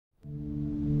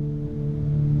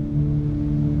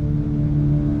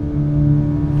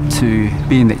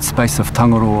be in that space of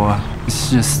Tangaroa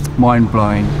is just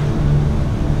mind-blowing.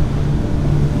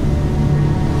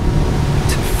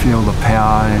 To feel the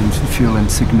power and to feel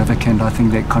insignificant, I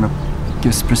think that kind of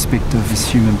gives perspective as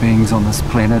human beings on this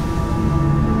planet.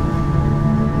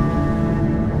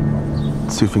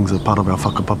 Surfing's a part of our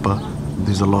whakapapa.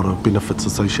 There's a lot of benefits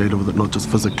associated with it, not just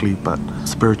physically, but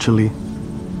spiritually.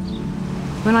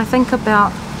 When I think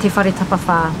about te whare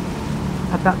tapawhā,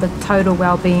 about the total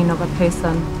well-being of a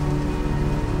person,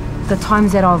 the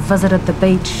times that I've visited the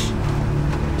beach,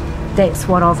 that's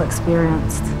what I've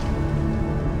experienced.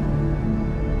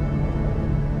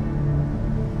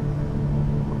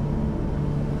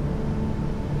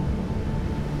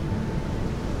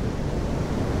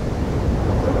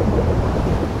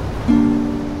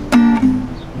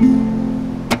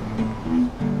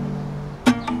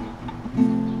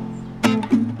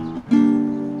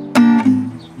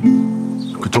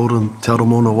 Te aro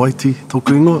mōna Waiti,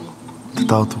 tōku ingoa, te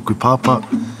tau tōku pāpā,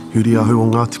 huri ahu o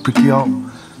Ngāti Pikiao,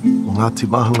 o Ngāti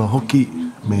Mahanga Hoki,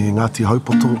 me Ngāti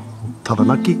Haupoto,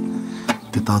 Taranaki,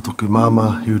 te tau tōku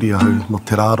māma, huri ahu no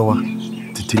te rāroa,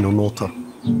 te tino nōta.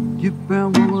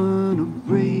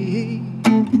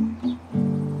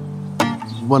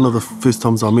 One of the first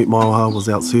times I met Maioha was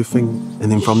out surfing,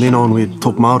 and then from then on we'd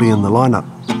talk Māori in the lineup.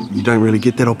 You don't really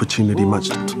get that opportunity much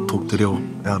to talk te reo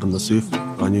out in the surf.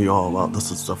 I knew, oh, well, this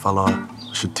is the fella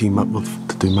I should team up with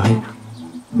to do mahi.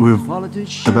 We've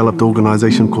developed an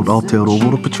organisation called Aotearoa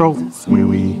Water Patrol, where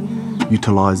we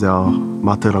utilise our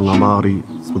mātaraunga Māori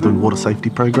within water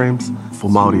safety programs for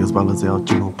Māori as well as our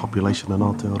general population in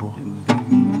Aotearoa.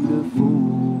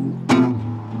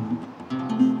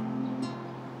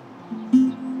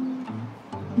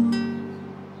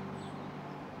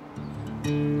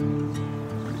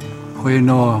 Koe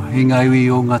no, he ngaiwi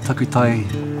o ngā takutai,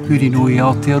 huri no i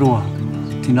Aotearoa,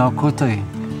 tīnā koutou.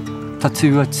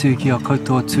 Tatu atu ki a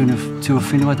koutou tua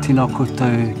whenua, tīnā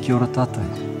koutou ki ora tātou.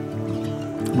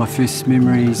 My first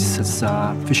memories is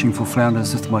fishing for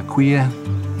flounders with my kuia.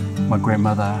 My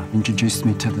grandmother introduced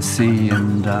me to the sea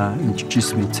and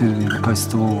introduced me to the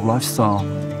coastal lifestyle.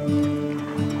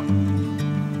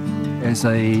 As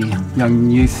a young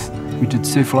youth, we did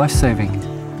surf lifesaving.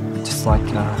 Just like,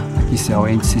 I guess our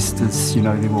ancestors, you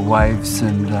know, there were waves,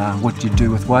 and what do you do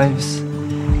with waves?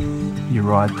 You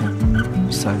ride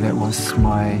them. So that was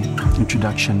my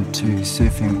introduction to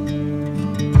surfing.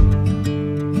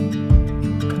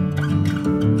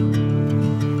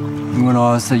 When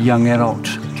I was a young adult,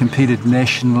 competed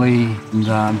nationally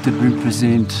and did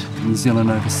represent New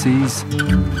Zealand overseas.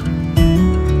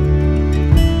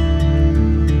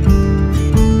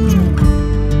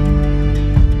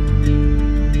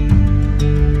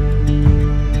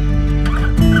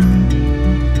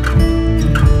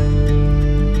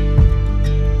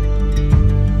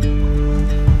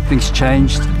 Things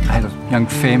changed. I had a young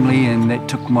family and that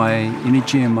took my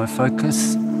energy and my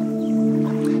focus.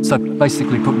 So I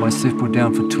basically put my surfboard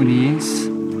down for 20 years.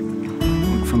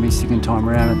 For me, second time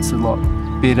around, it's a lot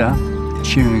better.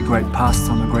 Sharing a great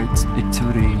pastime, a great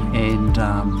activity, and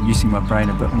using my brain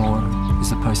a bit more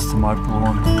as opposed to my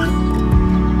brawn.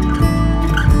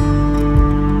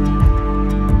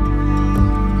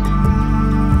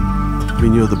 We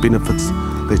knew the benefits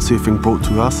that surfing brought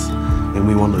to us, and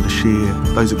we wanted to share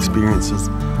those experiences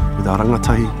with our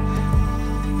rangatahi,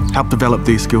 help develop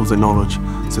their skills and knowledge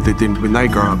so that then when they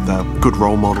grow up they're good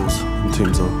role models in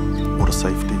terms of water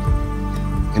safety.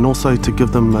 And also to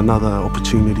give them another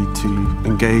opportunity to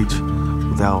engage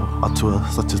with our atua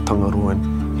such as Tangaroa and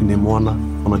Hine Moana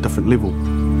on a different level.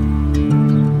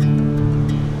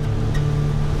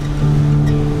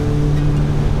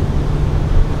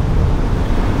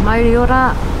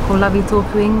 Maioha, ko Lovey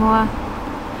tōku ingoa,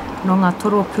 no ngā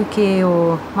toro puke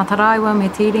o Mātaraunga me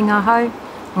te iringa hau,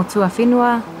 no tua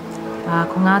whenua,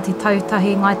 ko Ngāti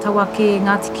Tautahi, Ngai Tawake,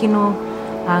 Ngāti Kino,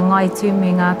 Ngai Tū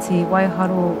me Ngāti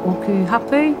Waiharo Oku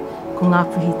Hapu, ko ngā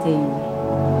puhi te iwi.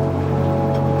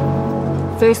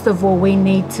 First of all, we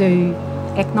need to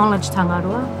acknowledge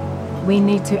Tangaroa. We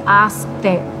need to ask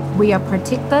that we are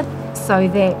protected so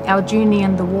that our journey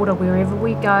in the water, wherever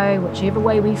we go, whichever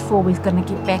way we fall, we're going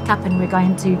to get back up and we're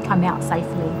going to come out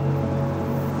safely.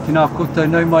 Tēnā koutou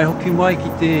nau mai hoki mai ki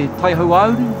te taihau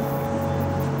auru.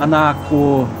 Ana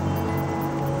ko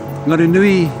Ngaru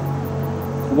nui,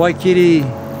 ko Waikere,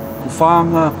 ko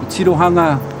whāanga, ko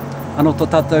tirohanga, anō tō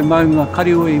tātou maunga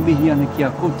karioi e mihi ana ki a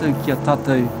koutou, ki a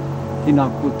tātou, tēnā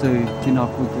koutou, tēnā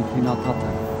koutou, tēnā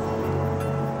tātou.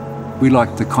 We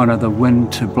like the kind of the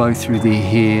wind to blow through their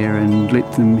hair and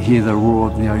let them hear the roar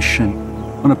of the ocean.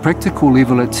 On a practical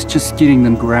level, it's just getting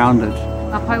them grounded.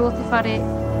 Ka pai o te whare.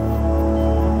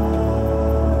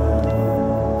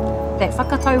 that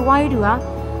whakatau wairua,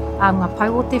 ngā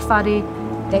pau o te whare,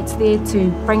 that's there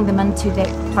to bring them into that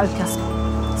focus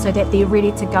so that they're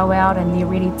ready to go out and they're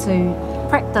ready to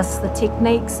practice the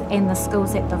techniques and the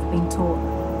skills that they've been taught.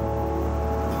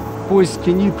 Boys,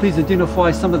 can you please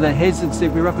identify some of the hazards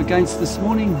that we're up against this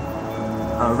morning?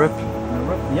 Rip.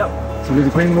 Yep. So where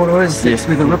the green water is, that's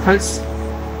where the rip is.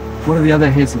 What are the other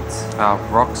hazards?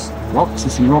 Rocks. Rocks,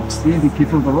 there's some rocks there, be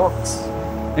careful of the rocks.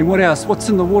 And what else? What's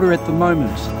in the water at the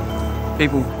moment?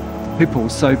 People. People,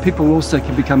 so people also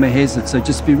can become a hazard, so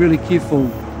just be really careful,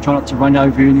 try not to run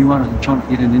over anyone and try not to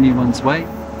get in anyone's way.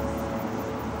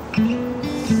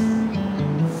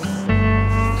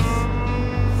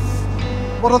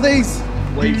 What are these?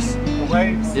 Waves. The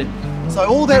waves? Yeah. So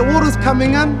all that water's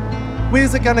coming in,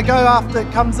 where's it going to go after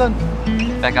it comes in?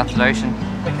 Back out to the ocean.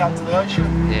 Back out to the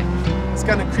ocean? Yeah. It's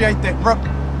going to create that rip.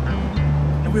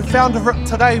 And we've found a rip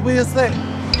today, where's that?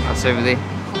 That's over there.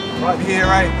 Right here,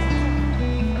 eh?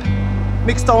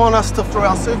 Next I want us to throw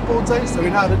our surfboards, eh? So we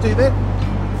know how to do that.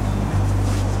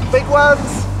 Big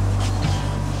ones.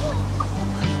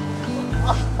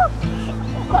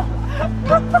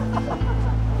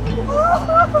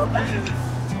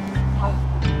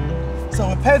 So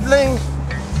we're paddling,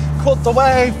 caught the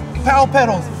wave, power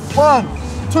paddles. 1,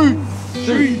 2,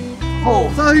 3,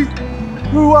 4. Sorry.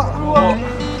 Rua.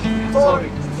 Sorry.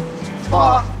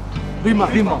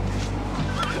 Rima.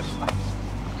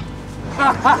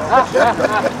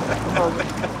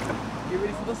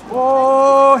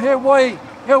 Oh, he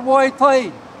wai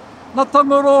tai. Nā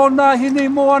Tangaroa nā hine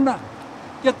moana.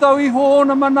 Kia tau iho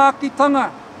ona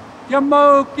manakitanga. Kia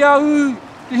mau, kia u,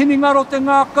 te hini ngaro te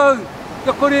ngākau.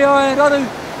 Kia kore ai raru,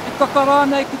 e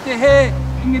takarānei ki te he,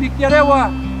 ingiri kia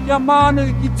rewa, kia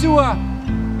mānu ki tua.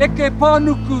 Eke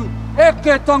pānuku,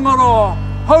 eke Tangaroa.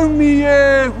 Haumi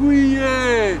e, hui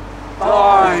e,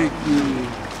 taiki.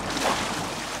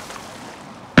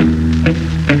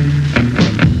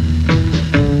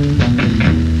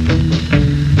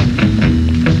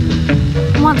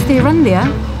 Once they're in there,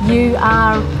 you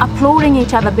are applauding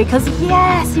each other because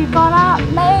yes, you got up,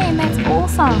 man, that's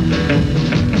awesome.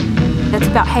 It's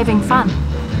about having fun,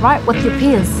 right, with your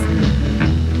peers.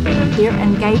 They're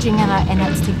engaging in it and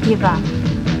it's together.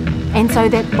 And so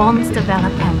that bond's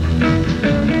developing.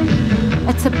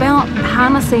 It's about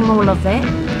harnessing all of that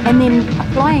and then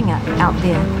applying it out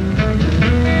there.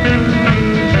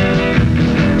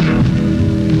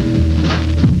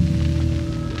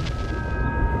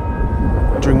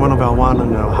 During one of our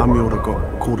wānanga, our Maioha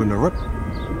got caught in a rip.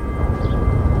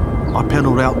 I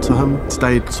paddled out to him,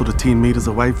 stayed sort of 10 metres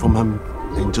away from him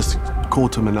and just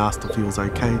caught him and asked if he was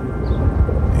okay.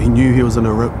 He knew he was in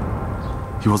a rip.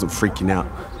 He wasn't freaking out.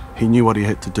 He knew what he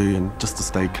had to do and just to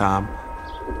stay calm.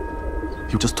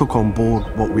 He just took on board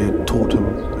what we had taught him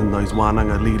in those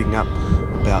wānanga leading up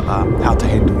about how to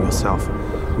handle yourself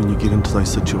when you get into those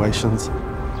situations.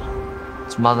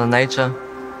 It's Mother Nature.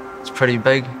 It's pretty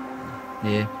big.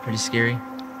 Yeah, pretty scary.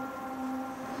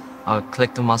 I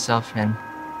collected myself and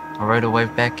I rode a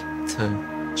wave back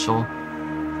to shore.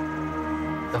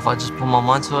 If I just put my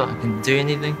mind to it, I can do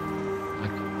anything.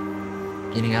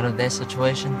 Like getting out of that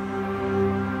situation.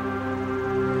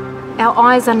 Our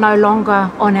eyes are no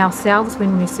longer on ourselves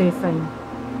when we're surfing.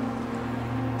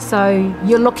 So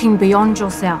you're looking beyond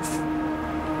yourself.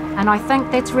 And I think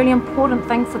that's a really important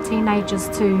thing for teenagers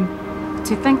to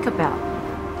think about,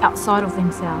 outside of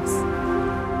themselves.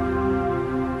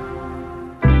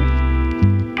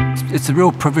 It's a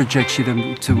real privilege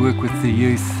actually to work with the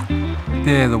youth.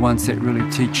 They're the ones that really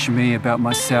teach me about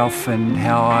myself and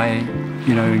how I,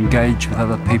 engage with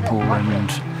other people and,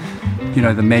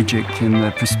 the magic and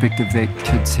the perspective that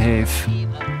kids have.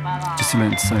 Just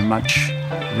learn so much.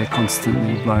 They're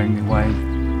constantly blowing me away.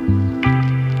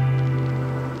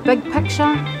 Big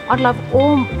picture, I'd love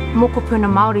all mokopuna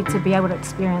Māori to be able to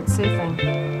experience surfing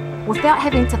without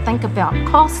having to think about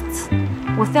costs,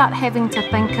 without having to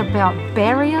think about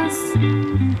barriers.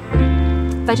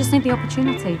 They just need the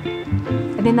opportunity.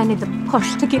 And then they need the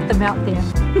push to get them out there.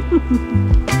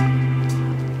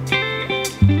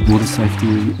 Water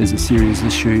safety is a serious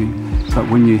issue, but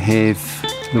when you have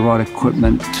the right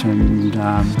equipment and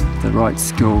the right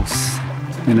skills,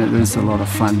 then it is a lot of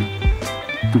fun.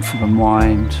 Good for the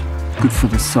mind, good for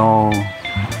the soul.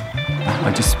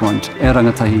 I just want our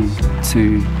rangatahi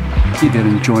to get that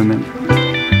enjoyment